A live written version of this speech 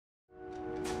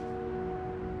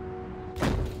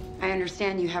I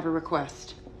understand you have a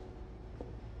request.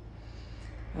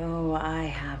 Oh, I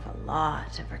have a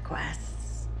lot of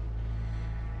requests.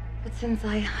 But since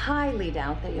I highly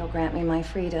doubt that you'll grant me my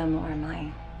freedom or my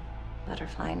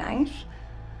butterfly knife,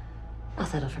 I'll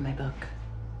settle for my book.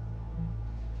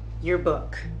 Your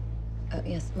book. Oh,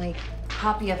 yes, my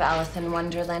copy of Alice in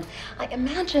Wonderland. I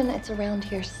imagine it's around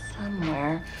here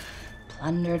somewhere,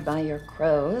 plundered by your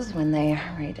crows when they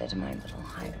raided my little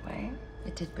hideaway.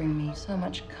 It did bring me so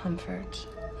much comfort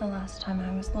the last time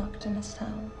I was locked in a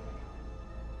cell.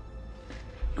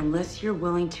 Unless you're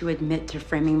willing to admit to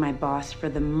framing my boss for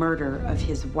the murder of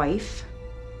his wife,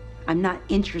 I'm not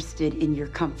interested in your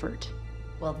comfort.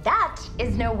 Well, that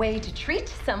is no way to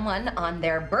treat someone on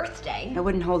their birthday. I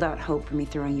wouldn't hold out hope for me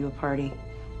throwing you a party.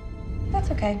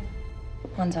 That's okay.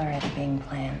 One's already being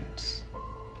planned.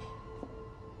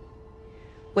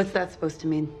 What's that supposed to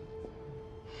mean?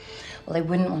 Well, I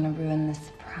wouldn't want to ruin the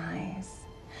surprise.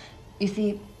 You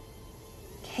see,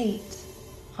 Kate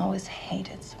always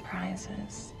hated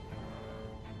surprises.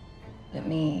 But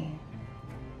me,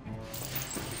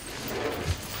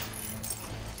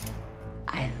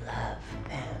 I love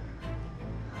them.